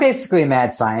Basically a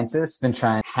mad scientist, been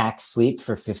trying to hack sleep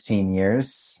for 15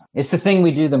 years. It's the thing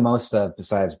we do the most of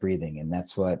besides breathing, and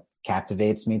that's what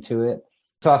captivates me to it.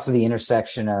 It's also the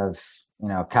intersection of,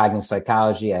 cognitive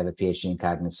psychology. I have a PhD in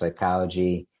cognitive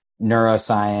psychology,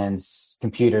 neuroscience,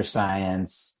 computer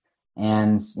science,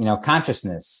 and,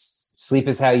 consciousness. Sleep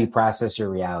is how you process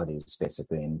your realities,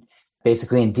 basically. And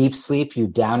basically in deep sleep, you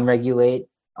downregulate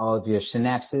all of your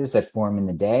synapses that form in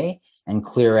the day and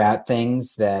clear out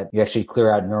things that you actually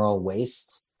clear out neural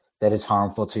waste that is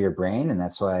harmful to your brain. And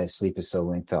that's why sleep is so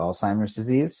linked to Alzheimer's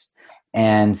disease.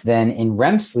 And then in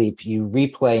REM sleep, you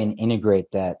replay and integrate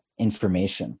that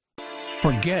information.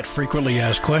 Forget frequently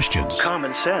asked questions.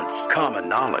 Common sense, common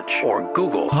knowledge, or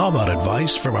Google. How about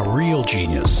advice from a real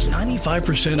genius?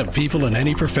 95% of people in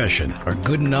any profession are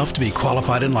good enough to be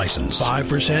qualified and licensed.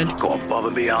 5% go above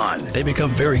and beyond. They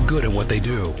become very good at what they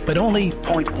do, but only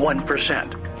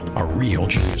 0.1% are real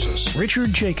geniuses.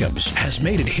 Richard Jacobs has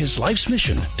made it his life's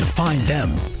mission to find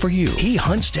them for you. He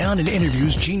hunts down and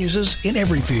interviews geniuses in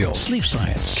every field: sleep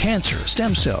science, cancer,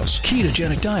 stem cells,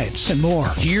 ketogenic diets, and more.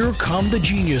 Here come the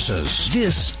geniuses.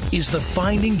 This is the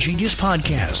Finding Genius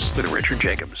Podcast with Richard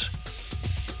Jacobs.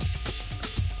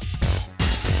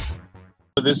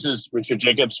 This is Richard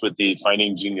Jacobs with the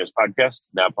Finding Genius Podcast,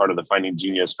 now part of the Finding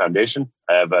Genius Foundation.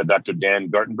 I have Dr. Dan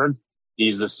Gartenberg.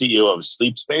 He's the CEO of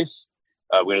Sleep Space.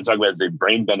 We're going to talk about the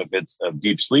brain benefits of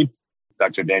deep sleep.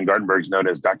 Dr. Dan Gartenberg is known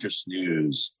as Dr.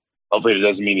 Snooze. Hopefully it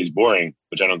doesn't mean he's boring,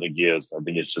 which I don't think he is. I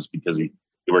think it's just because he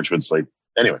works with sleep.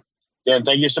 Anyway, Dan,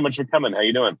 thank you so much for coming. How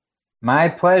you doing? My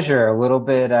pleasure. A little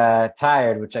bit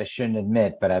tired, which I shouldn't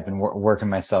admit, but I've been working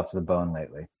myself to the bone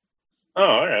lately. Oh,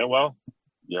 all right. Well,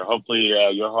 hopefully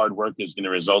your hard work is going to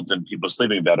result in people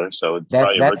sleeping better. So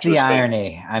that's the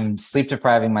irony. I'm sleep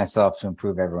depriving myself to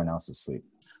improve everyone else's sleep.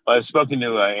 I've spoken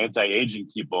to anti-aging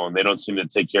people, and they don't seem to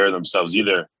take care of themselves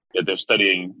either. Yet they're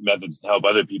studying methods to help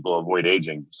other people avoid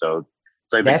aging. So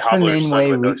it's like that's the cobbler's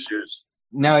son with no shoes.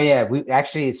 No, yeah.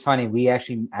 It's funny.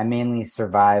 I mainly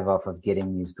survive off of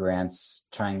getting these grants,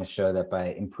 trying to show that by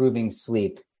improving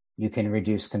sleep, you can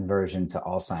reduce conversion to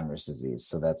Alzheimer's disease.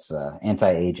 So that's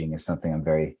anti-aging is something I'm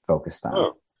very focused on.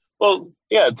 Oh. Well,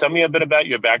 yeah. Tell me a bit about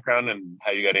your background and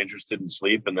how you got interested in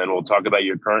sleep, and then we'll talk about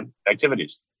your current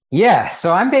activities. Yeah,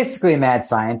 so I'm basically a mad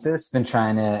scientist, been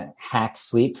trying to hack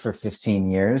sleep for 15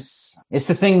 years. It's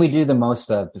the thing we do the most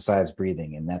of besides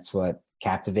breathing, and that's what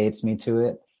captivates me to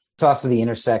it. It's also the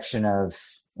intersection of,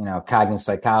 cognitive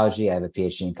psychology. I have a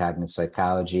PhD in cognitive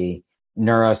psychology,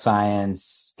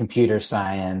 neuroscience, computer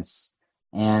science,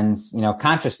 and,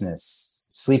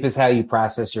 consciousness. Sleep is how you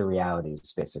process your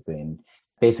realities, basically. And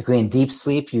basically in deep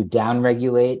sleep, you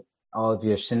downregulate all of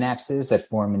your synapses that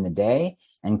form in the day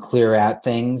and clear out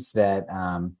things that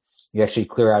you actually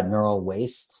clear out neural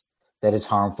waste that is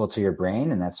harmful to your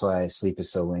brain. And that's why sleep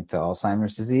is so linked to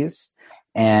Alzheimer's disease.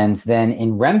 And then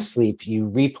in REM sleep, you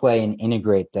replay and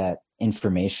integrate that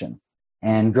information.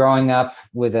 And growing up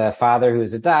with a father who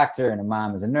is a doctor and a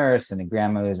mom who's a nurse and a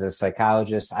grandma who's a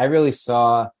psychologist, I really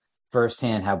saw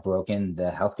firsthand how broken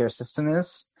the healthcare system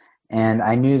is. And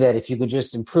I knew that if you could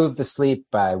just improve the sleep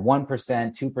by 1%,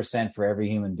 2% for every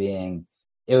human being,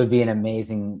 it would be an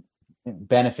amazing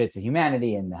benefit to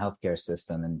humanity and the healthcare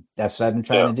system. And that's what I've been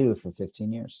trying to do for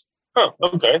 15 years. Oh,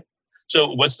 okay.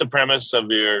 So what's the premise of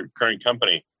your current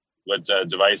company? What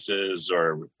devices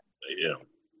or,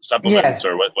 supplements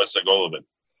or what's the goal of it?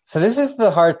 So this is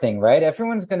the hard thing, right?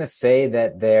 Everyone's going to say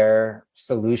that their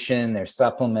solution, their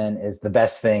supplement is the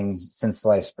best thing since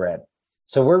sliced bread.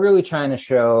 So we're really trying to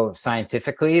show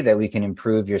scientifically that we can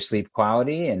improve your sleep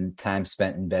quality and time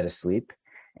spent in bed asleep.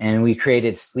 And we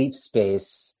created Sleep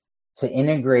Space to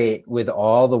integrate with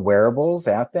all the wearables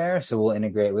out there. So we'll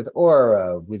integrate with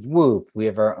Oura, with Whoop. We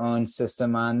have our own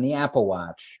system on the Apple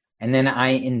Watch. And then I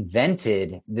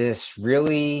invented this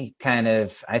really kind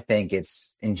of, I think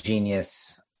it's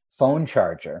ingenious phone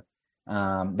charger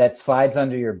that slides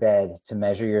under your bed to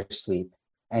measure your sleep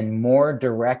and more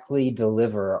directly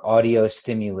deliver audio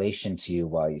stimulation to you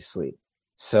while you sleep.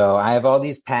 So I have all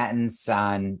these patents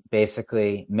on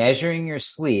basically measuring your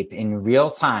sleep in real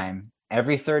time.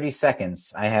 Every 30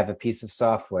 seconds, I have a piece of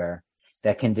software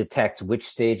that can detect which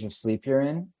stage of sleep you're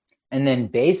in. And then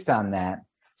based on that,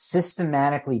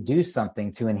 systematically do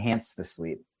something to enhance the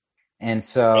sleep. And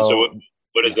so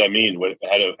what does that mean?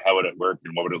 How would it work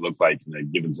and what would it look like in a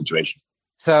given situation?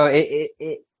 So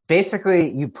it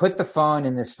basically, you put the phone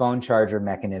in this phone charger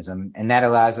mechanism, and that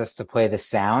allows us to play the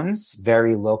sounds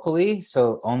very locally.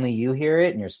 So only you hear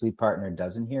it and your sleep partner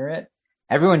doesn't hear it.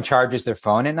 Everyone charges their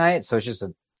phone at night. So it's just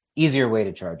an easier way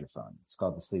to charge your phone. It's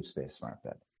called the Sleep Space Smart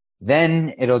Bed.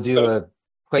 Then it'll do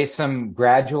play some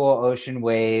gradual ocean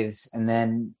waves, and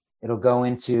then it'll go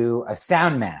into a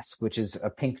sound mask, which is a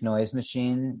pink noise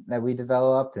machine that we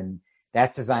developed. And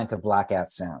that's designed to block out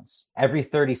sounds. Every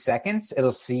 30 seconds,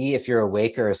 it'll see if you're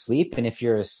awake or asleep. And if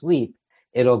you're asleep,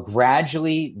 it'll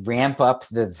gradually ramp up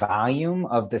the volume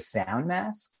of the sound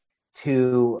mask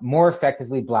to more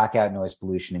effectively block out noise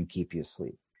pollution and keep you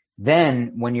asleep.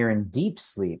 Then when you're in deep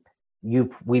sleep,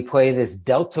 we play this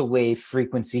delta wave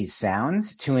frequency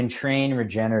sound to entrain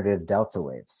regenerative delta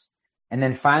waves. And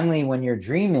then finally, when you're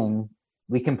dreaming,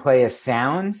 we can play a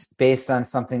sound based on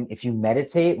something. If you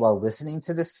meditate while listening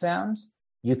to this sound,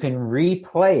 you can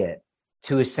replay it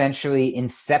to essentially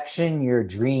inception your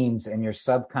dreams and your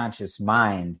subconscious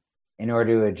mind in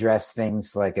order to address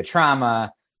things like a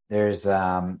trauma. There's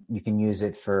you can use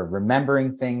it for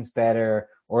remembering things better,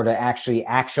 or to actually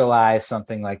actualize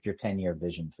something like your 10-year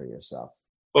vision for yourself.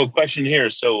 Well, question here.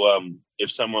 So if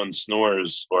someone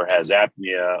snores or has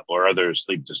apnea or other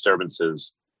sleep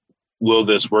disturbances, will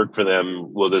this work for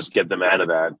them? Will this get them out of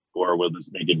that? Or will this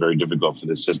make it very difficult for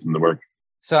this system to work?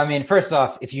 So, I mean, first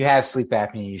off, if you have sleep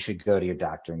apnea, you should go to your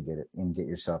doctor and get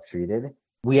yourself treated.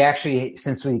 We actually,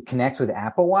 since we connect with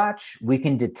Apple Watch, we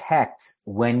can detect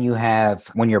when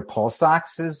your pulse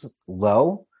ox is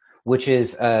low, which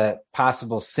is a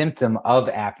possible symptom of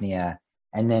apnea.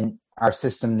 And then our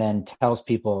system then tells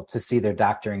people to see their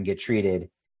doctor and get treated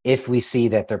if we see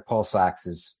that their pulse ox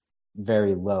is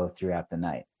very low throughout the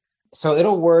night. So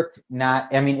it'll work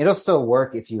it'll still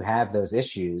work if you have those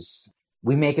issues.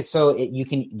 We make it so you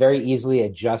can very easily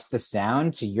adjust the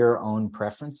sound to your own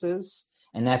preferences.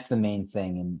 And that's the main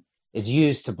thing. And it's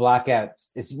used to block out,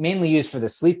 it's mainly used for the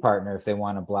sleep partner if they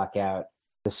want to block out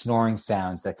the snoring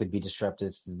sounds that could be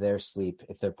disruptive to their sleep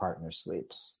if their partner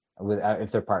sleeps,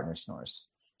 if their partner snores.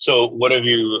 So what have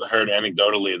you heard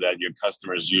anecdotally that your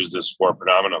customers use this for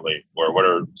predominantly? Or what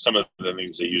are some of the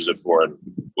things they use it for, and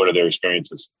what are their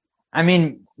experiences? I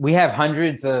mean, we have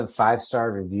hundreds of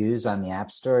 5-star reviews on the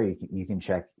App Store.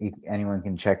 Anyone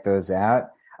can check those out.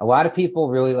 A lot of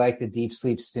people really like the deep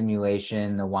sleep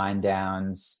stimulation, the wind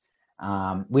downs.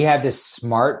 We have this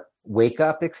smart wake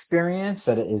up experience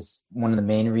that is one of the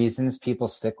main reasons people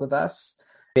stick with us.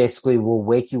 Basically, we'll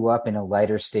wake you up in a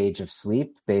lighter stage of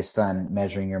sleep based on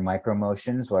measuring your micro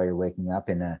motions while you're waking up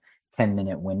in a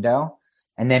 10-minute window.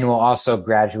 And then we'll also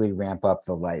gradually ramp up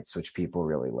the lights, which people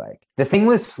really like. The thing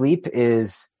with sleep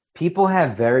is people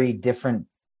have very different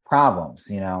problems.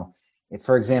 You know,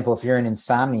 for example, if you're an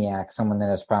insomniac, someone that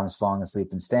has problems falling asleep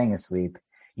and staying asleep,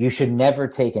 you should never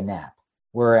take a nap.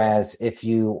 Whereas if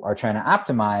you are trying to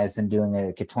optimize, then doing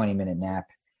a 20-minute nap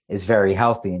is very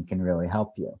healthy and can really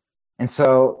help you. And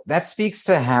so that speaks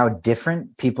to how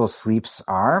different people's sleeps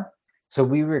are. So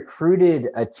we recruited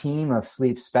a team of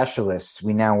sleep specialists.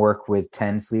 We now work with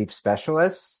 10 sleep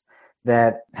specialists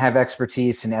that have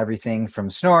expertise in everything from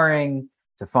snoring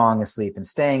to falling asleep and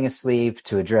staying asleep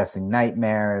to addressing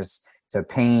nightmares to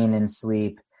pain in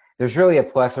sleep. There's really a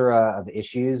plethora of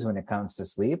issues when it comes to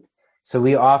sleep. So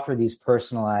we offer these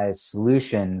personalized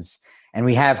solutions, and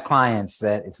we have clients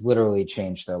that it's literally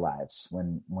changed their lives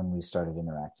when we started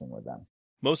interacting with them.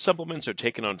 Most supplements are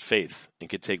taken on faith and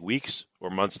can take weeks or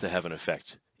months to have an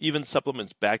effect. Even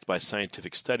supplements backed by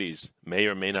scientific studies may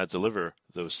or may not deliver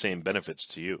those same benefits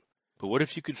to you. But what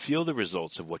if you could feel the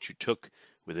results of what you took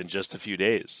within just a few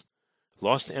days?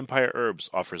 Lost Empire Herbs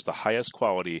offers the highest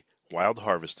quality,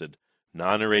 wild-harvested,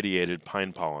 non-irradiated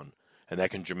pine pollen, and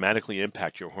that can dramatically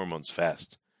impact your hormones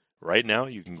fast. Right now,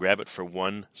 you can grab it for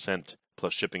 1 cent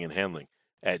plus shipping and handling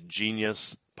at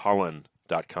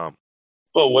geniuspollen.com.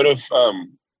 Well, what if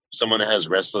someone has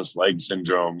restless leg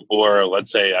syndrome, or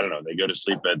let's say, I don't know, they go to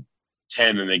sleep at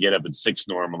 10 and they get up at 6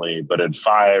 normally, but at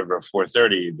 5 or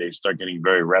 4:30, they start getting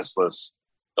very restless.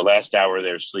 The last hour of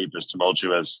their sleep is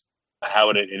tumultuous. How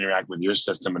would it interact with your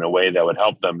system in a way that would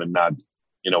help them and not,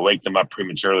 wake them up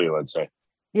prematurely, let's say?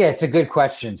 Yeah, it's a good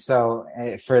question. So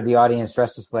for the audience,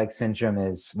 restless leg syndrome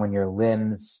is when your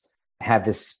limbs have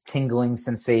this tingling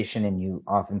sensation and you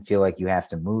often feel like you have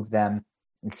to move them.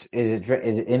 It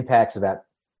impacts about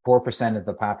 4% of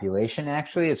the population,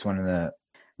 actually. It's one of the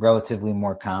relatively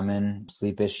more common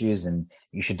sleep issues, and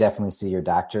you should definitely see your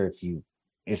doctor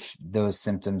if those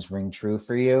symptoms ring true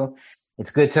for you. It's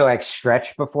good to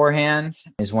stretch beforehand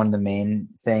is one of the main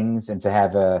things, and to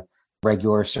have a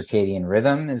regular circadian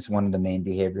rhythm is one of the main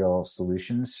behavioral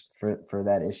solutions for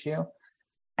that issue.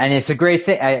 And it's a great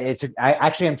thing.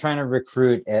 I'm trying to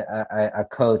recruit a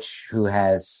coach who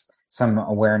has some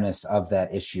awareness of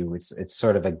that issue. It's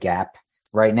sort of a gap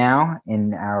right now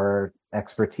in our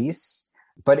expertise,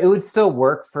 but it would still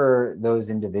work for those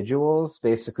individuals.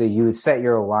 Basically, you would set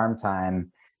your alarm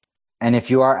time And if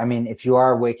you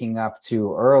are waking up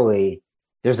too early,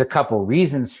 there's a couple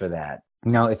reasons for that.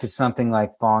 If it's something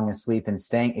like falling asleep and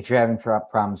if you're having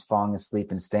problems falling asleep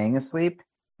and staying asleep,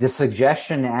 the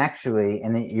suggestion actually,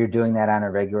 and you're doing that on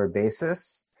a regular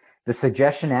basis, the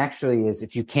suggestion actually is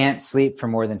if you can't sleep for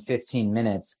more than 15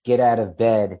 minutes, get out of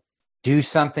bed, do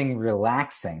something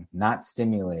relaxing, not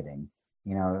stimulating.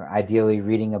 Ideally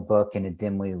reading a book in a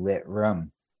dimly lit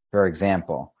room, for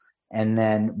example. And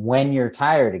then when you're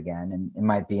tired again, and it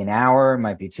might be an hour, it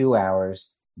might be 2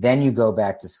 hours, then you go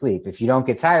back to sleep. If you don't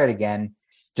get tired again,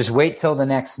 just wait till the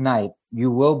next night. You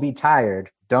will be tired.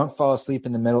 Don't fall asleep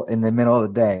in the middle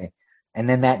of the day. And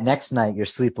then that next night, your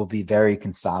sleep will be very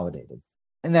consolidated.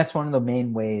 And that's one of the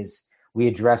main ways we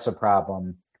address a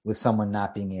problem with someone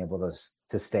not being able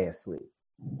to stay asleep.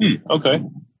 Okay.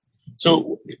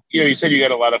 So, you said you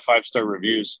got a lot of 5-star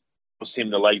reviews. People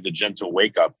seem to like the gentle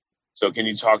wake up. So can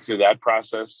you talk through that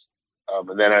process?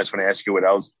 And then I just want to ask you what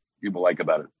else people like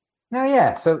about it. No,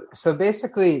 yeah. So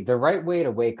basically the right way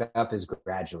to wake up is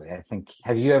gradually. I think,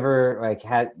 have you ever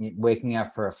had waking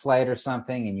up for a flight or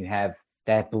something and you have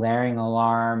that blaring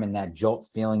alarm and that jolt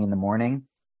feeling in the morning?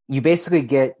 You basically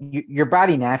your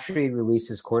body naturally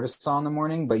releases cortisol in the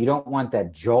morning, but you don't want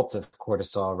that jolt of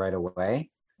cortisol right away.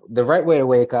 The right way to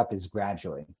wake up is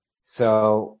gradually.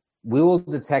 So we will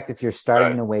detect if you're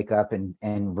starting to wake up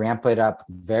and ramp it up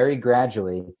very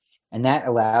gradually. And that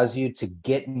allows you to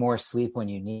get more sleep when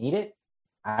you need it.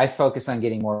 I focus on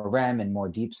getting more REM and more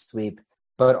deep sleep,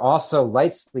 but also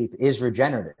light sleep is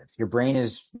regenerative. Your brain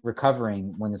is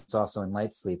recovering when it's also in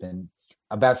light sleep. And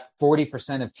about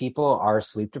 40% of people are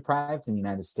sleep deprived in the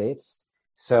United States.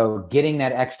 So getting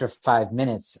that extra 5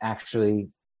 minutes actually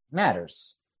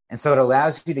matters. And so it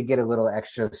allows you to get a little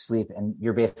extra sleep, and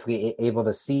you're basically able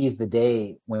to seize the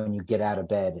day when you get out of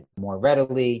bed more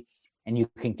readily, and you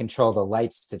can control the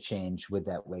lights to change with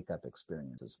that wake-up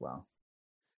experience as well.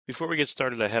 Before we get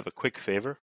started, I have a quick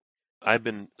favor. I've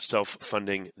been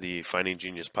self-funding the Finding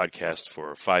Genius podcast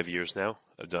for 5 years now.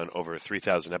 I've done over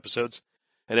 3,000 episodes.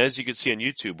 And as you can see on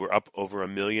YouTube, we're up over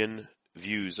 1 million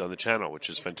views on the channel, which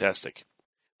is fantastic.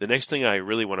 The next thing I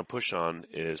really want to push on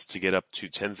is to get up to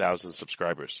 10,000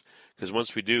 subscribers. Because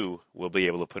once we do, we'll be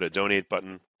able to put a donate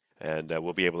button, and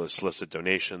we'll be able to solicit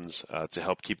donations to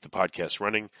help keep the podcast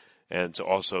running and to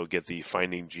also get the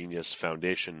Finding Genius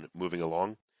Foundation moving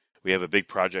along. We have a big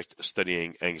project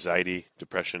studying anxiety,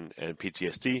 depression, and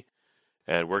PTSD,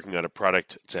 and working on a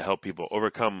product to help people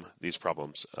overcome these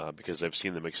problems because I've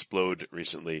seen them explode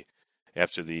recently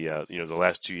after the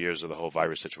last 2 years of the whole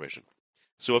virus situation.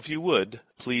 So if you would,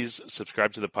 please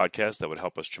subscribe to the podcast. That would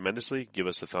help us tremendously. Give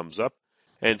us a thumbs up.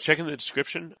 And check in the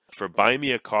description for Buy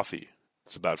Me a Coffee.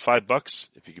 It's about $5.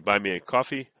 If you could buy me a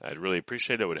coffee, I'd really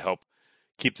appreciate it. It would help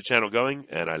keep the channel going,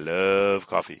 and I love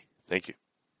coffee. Thank you.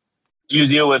 Do you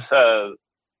deal with, are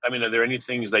there any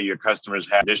things that your customers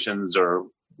have conditions or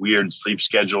weird sleep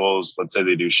schedules? Let's say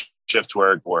they do shift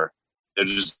work or they're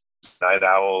just night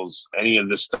owls, any of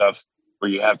this stuff where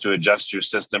you have to adjust your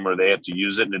system or they have to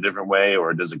use it in a different way,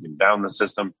 or does it confound the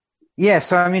system? Yeah.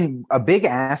 So, a big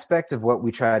aspect of what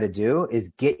we try to do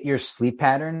is get your sleep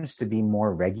patterns to be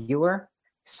more regular.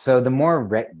 So the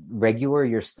more regular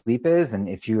your sleep is, and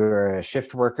if you're a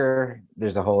shift worker,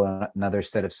 there's a whole another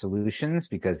set of solutions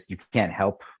because you can't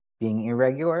help being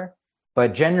irregular.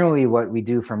 But generally what we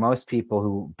do for most people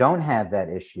who don't have that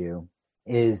issue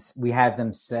is we have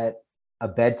them set a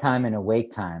bedtime and a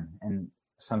wake time. And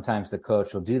sometimes the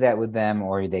coach will do that with them,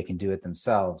 or they can do it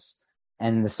themselves.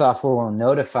 And the software will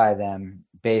notify them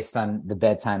based on the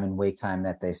bedtime and wake time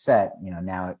that they set.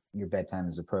 Now your bedtime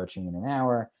is approaching in an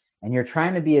hour. And you're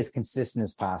trying to be as consistent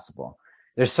as possible.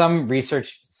 There's some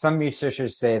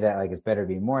researchers say that it's better to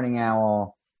be a morning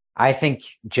owl. I think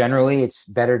generally it's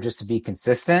better just to be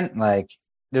consistent.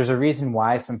 There's a reason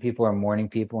why some people are morning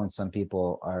people and some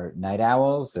people are night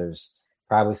owls. There's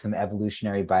probably some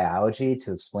evolutionary biology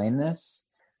to explain this.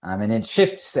 And it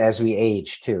shifts as we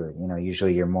age too.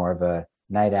 Usually you're more of a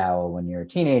night owl when you're a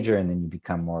teenager, and then you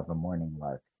become more of a morning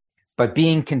lark. But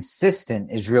being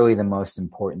consistent is really the most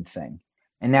important thing.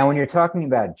 And now when you're talking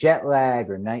about jet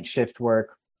lag or night shift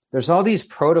work, there's all these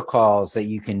protocols that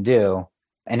you can do.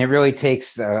 And it really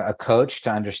takes a coach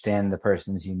to understand the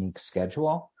person's unique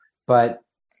schedule. But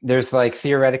there's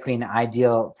theoretically an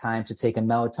ideal time to take a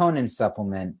melatonin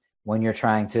supplement when you're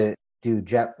trying to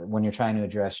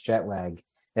address jet lag.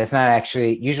 That's not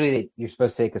actually, usually you're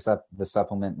supposed to take the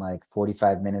supplement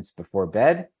 45 minutes before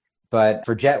bed. But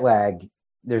for jet lag,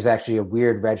 there's actually a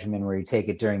weird regimen where you take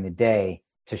it during the day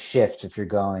to shift if you're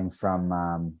going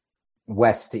from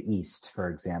west to east, for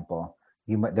example.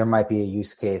 There might be a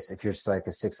use case if you're just a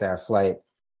 6-hour flight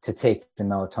to take the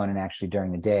melatonin actually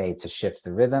during the day to shift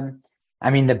the rhythm. I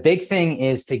mean, the big thing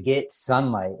is to get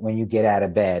sunlight when you get out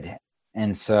of bed.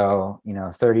 And so,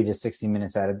 30 to 60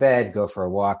 minutes out of bed, go for a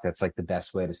walk. That's like the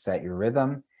best way to set your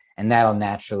rhythm. And that'll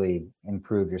naturally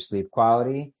improve your sleep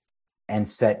quality and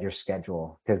set your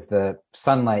schedule, because the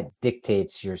sunlight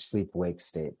dictates your sleep-wake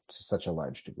state to such a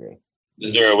large degree.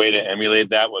 Is there a way to emulate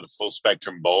that with a full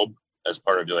spectrum bulb as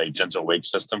part of your gentle wake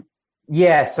system?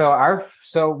 Yeah,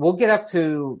 so we'll get up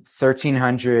to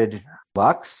 1300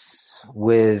 lux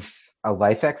with a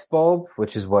LifeX bulb,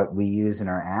 which is what we use in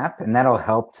our app, and that'll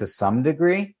help to some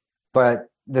degree. But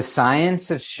the science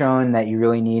has shown that you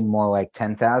really need more like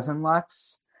 10,000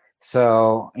 lux.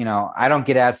 So, I don't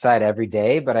get outside every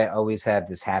day, but I always have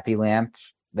this happy lamp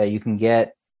that you can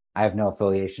get. I have no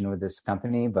affiliation with this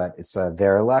company, but it's a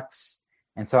Verilux.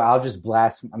 And so I'll just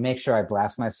make sure I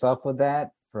blast myself with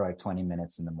that for like 20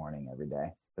 minutes in the morning every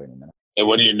day, 30 minutes. And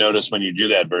what do you notice when you do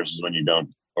that versus when you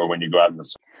don't, or when you go out in the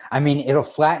sun? I mean, it'll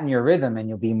flatten your rhythm and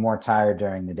you'll be more tired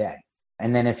during the day.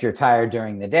 And then if you're tired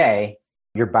during the day,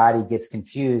 your body gets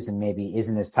confused and maybe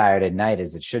isn't as tired at night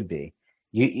as it should be.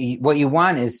 What you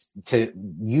want is to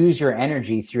use your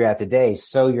energy throughout the day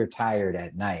so you're tired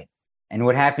at night. And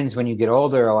what happens when you get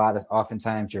older,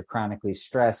 oftentimes you're chronically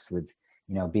stressed with,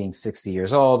 being 60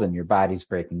 years old and your body's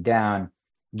breaking down.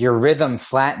 Your rhythm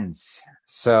flattens.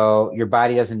 So your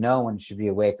body doesn't know when you should be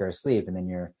awake or asleep. And then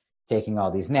you're taking all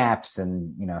these naps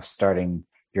and, starting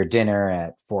your dinner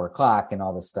at 4:00 and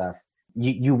all this stuff.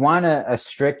 You want a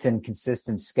strict and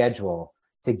consistent schedule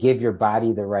to give your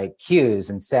body the right cues.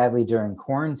 And sadly, during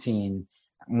quarantine,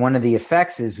 one of the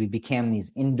effects is we became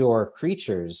these indoor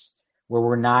creatures where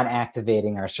we're not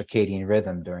activating our circadian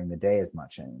rhythm during the day as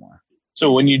much anymore.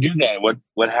 So when you do that,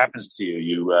 what happens to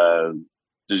you?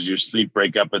 Does your sleep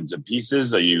break up into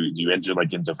pieces? Do you enter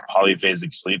into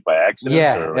polyphasic sleep by accident?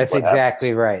 Yeah, that's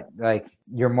exactly right. Like,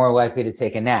 you're more likely to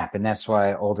take a nap. And that's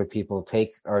why older people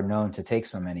are known to take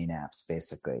so many naps,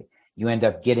 basically. You end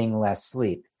up getting less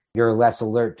sleep. You're less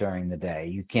alert during the day.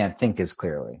 You can't think as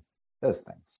clearly. Those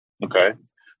things. Okay.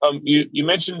 You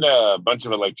mentioned a bunch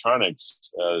of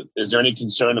electronics. Is there any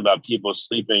concern about people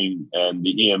sleeping and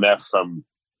the EMF from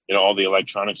all the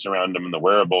electronics around them and the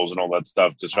wearables and all that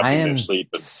stuff disrupting their sleep?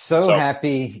 I am so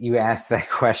happy you asked that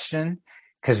question,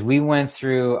 because we went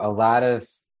through a lot of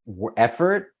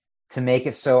effort to make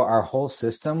it so our whole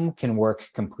system can work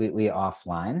completely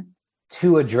offline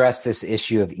to address this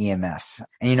issue of EMF.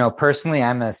 And, personally,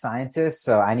 I'm a scientist,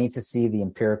 so I need to see the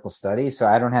empirical study. So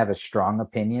I don't have a strong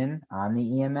opinion on the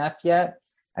EMF yet.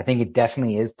 I think it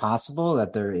definitely is possible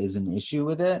that there is an issue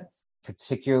with it.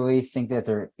 Particularly think that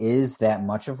there is that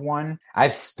much of one.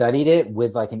 I've studied it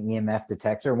with like an EMF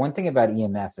detector. One thing about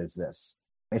EMF is this: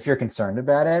 if you're concerned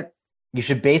about it, you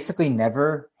should basically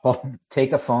never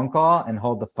take a phone call and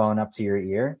hold the phone up to your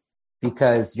ear,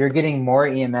 because you're getting more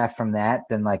EMF from that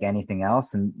than like anything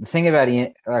else. And the thing about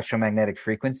electromagnetic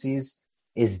frequencies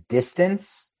is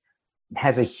distance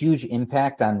has a huge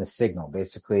impact on the signal.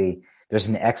 Basically, there's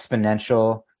an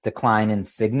exponential decline in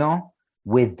signal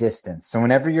with distance. So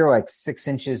whenever you're like 6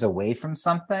 inches away from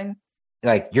something,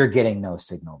 like, you're getting no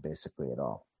signal basically at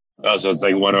all. Oh, so it's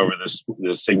like 1 over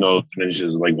the signal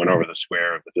diminishes like 1 over the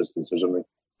square of the distance or something.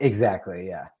 Exactly.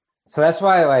 Yeah. So that's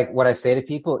why, like, what I say to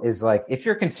people is, like, if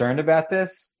you're concerned about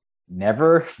this,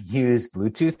 never use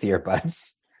Bluetooth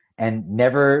earbuds and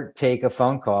never take a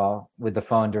phone call with the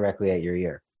phone directly at your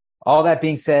ear. All that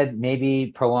being said,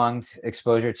 maybe prolonged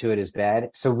exposure to it is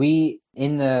bad. So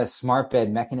in the smart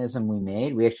bed mechanism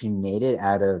we actually made it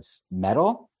out of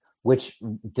metal, which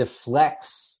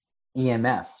deflects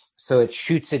EMF. So it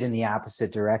shoots it in the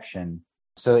opposite direction.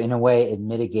 So in a way, it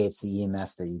mitigates the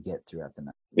EMF that you get throughout the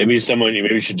night. Maybe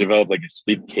you should develop like a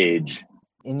sleep cage.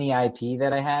 In the IP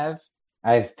that I have,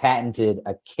 I've patented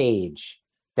a cage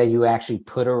that you actually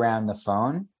put around the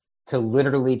phone to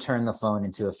literally turn the phone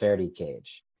into a Faraday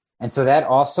cage. And so that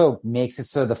also makes it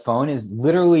so the phone is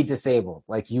literally disabled.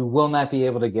 Like, you will not be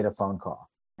able to get a phone call.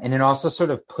 And it also sort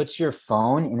of puts your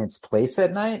phone in its place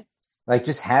at night. Like,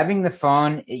 just having the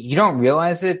phone, you don't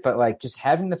realize it, but like, just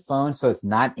having the phone so it's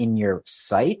not in your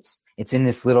sight, it's in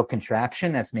this little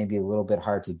contraption that's maybe a little bit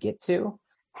hard to get to,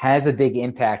 has a big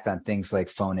impact on things like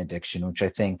phone addiction, which I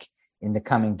think in the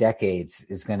coming decades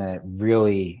is going to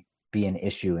really be an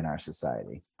issue in our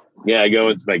society. Yeah, I go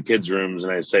into my kids' rooms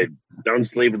and I say, don't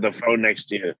sleep with the phone next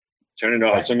to you. Turn it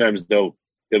off. Right. Sometimes they'll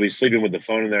be sleeping with the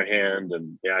phone in their hand.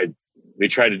 And we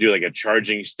try to do like a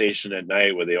charging station at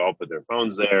night where they all put their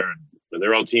phones there. And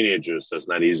they're all teenagers, so it's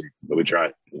not easy, but we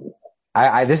try.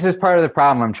 This is part of the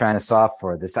problem I'm trying to solve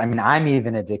for this. I mean, I'm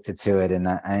even addicted to it, and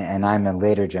I'm a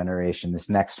later generation. This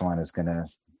next one is going to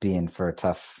be in for a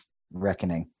tough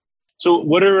reckoning. So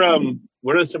what are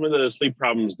some of the sleep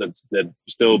problems that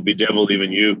still bedevil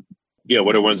even you? Yeah,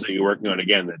 what are ones that you're working on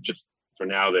again that just for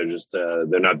now they're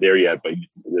not there yet, but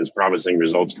there's promising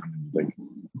results coming, I think?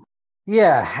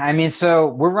 Yeah, I mean, so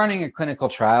we're running a clinical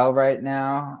trial right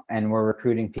now, and we're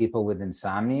recruiting people with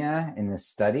insomnia in this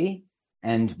study.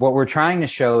 And what we're trying to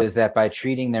show is that by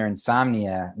treating their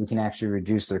insomnia, we can actually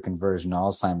reduce their conversion to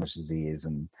Alzheimer's disease.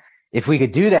 And if we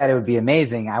could do that, it would be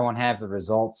amazing. I won't have the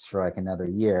results for like another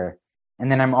year.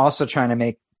 And then I'm also trying to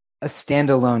make a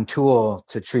standalone tool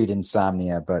to treat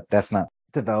insomnia, but that's not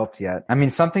developed yet. I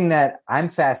mean, something that I'm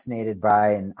fascinated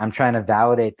by, and I'm trying to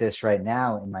validate this right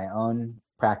now in my own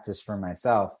practice for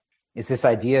myself, is this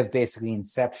idea of basically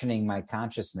inceptioning my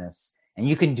consciousness. And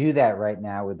you can do that right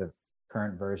now with the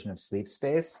current version of Sleep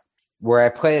Space, where I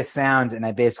play a sound and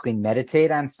I basically meditate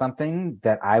on something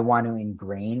that I want to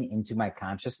ingrain into my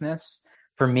consciousness.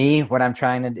 For me, what I'm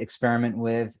trying to experiment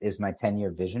with is my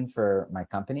 10-year vision for my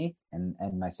company and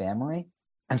my family.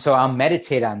 And so I'll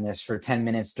meditate on this for 10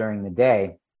 minutes during the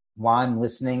day while I'm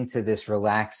listening to this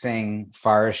relaxing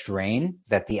forest rain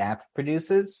that the app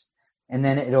produces. And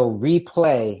then it'll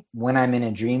replay when I'm in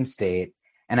a dream state.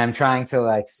 And I'm trying to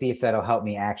like see if that'll help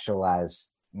me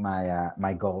actualize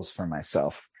my goals for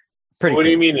myself. What do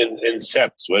you mean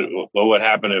incepts? What would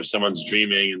happen if someone's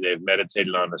dreaming and they've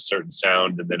meditated on a certain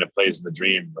sound and then it plays in the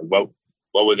dream? Like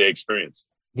what would they experience?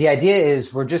 The idea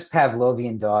is we're just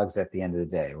Pavlovian dogs at the end of the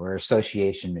day. We're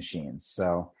association machines.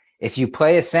 So if you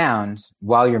play a sound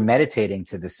while you're meditating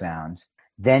to the sound,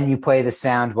 then you play the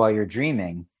sound while you're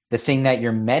dreaming, the thing that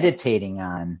you're meditating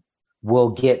on will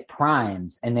get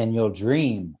primed, and then you'll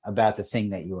dream about the thing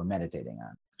that you were meditating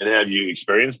on. And have you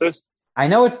experienced this? I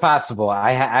know it's possible.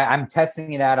 I'm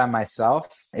testing it out on myself.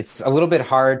 It's a little bit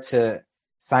hard to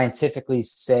scientifically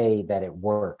say that it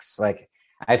works. Like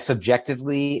I've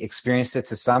subjectively experienced it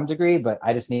to some degree, but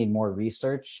I just need more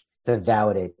research to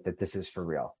validate that this is for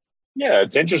real. Yeah,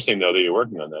 it's interesting though that you're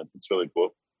working on that. It's really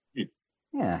cool.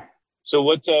 Yeah. So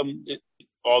what's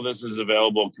all this is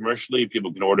available commercially?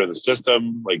 People can order the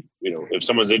system. Like, if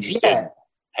someone's interested,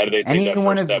 how do they take that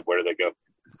first step? Where do they go?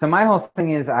 So my whole thing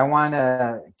is I want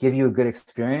to give you a good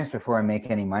experience before I make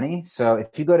any money. So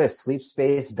if you go to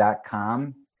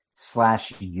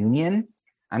sleepspace.com/union,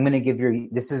 I'm going to give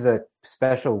this is a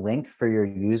special link for your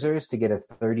users to get a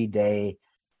 30-day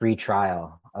free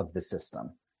trial of the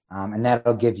system. And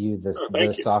that'll give you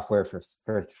the software for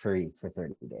free for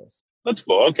 30 days. That's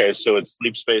cool. Okay. So it's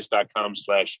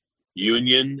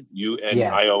sleepspace.com/union,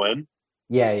 UNION.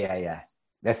 Yeah.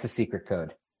 That's the secret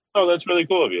code. Oh, that's really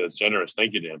cool of you. That's generous.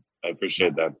 Thank you, Dan. I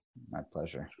appreciate that. My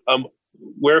pleasure.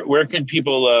 Where can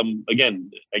people, again,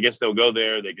 I guess they'll go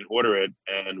there, they can order it,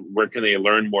 and where can they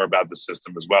learn more about the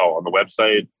system as well? On the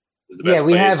website is the best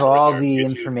we place, have all the YouTube?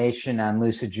 information on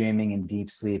lucid dreaming and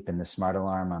deep sleep and the smart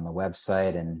alarm on the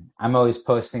website. And I'm always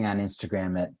posting on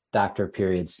Instagram at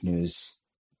Dr.snooze.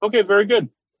 Okay, very good.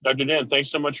 Dr. Dan,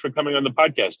 thanks so much for coming on the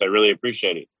podcast. I really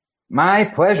appreciate it. My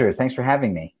pleasure. Thanks for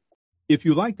having me. If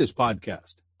you like this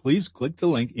podcast, please click the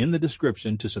link in the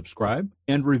description to subscribe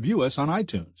and review us on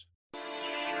iTunes.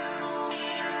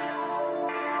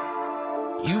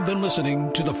 You've been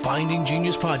listening to the Finding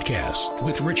Genius podcast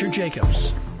with Richard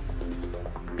Jacobs.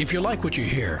 If you like what you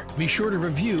hear, be sure to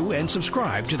review and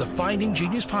subscribe to the Finding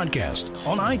Genius podcast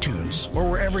on iTunes or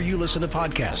wherever you listen to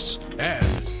podcasts.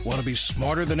 And want to be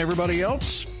smarter than everybody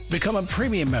else? Become a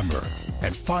premium member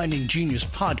at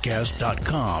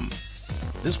findinggeniuspodcast.com.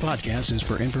 This podcast is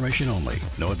for information only.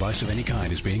 No advice of any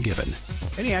kind is being given.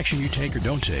 Any action you take or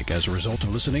don't take as a result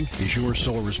of listening is your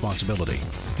sole responsibility.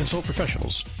 Consult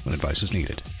professionals when advice is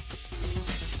needed.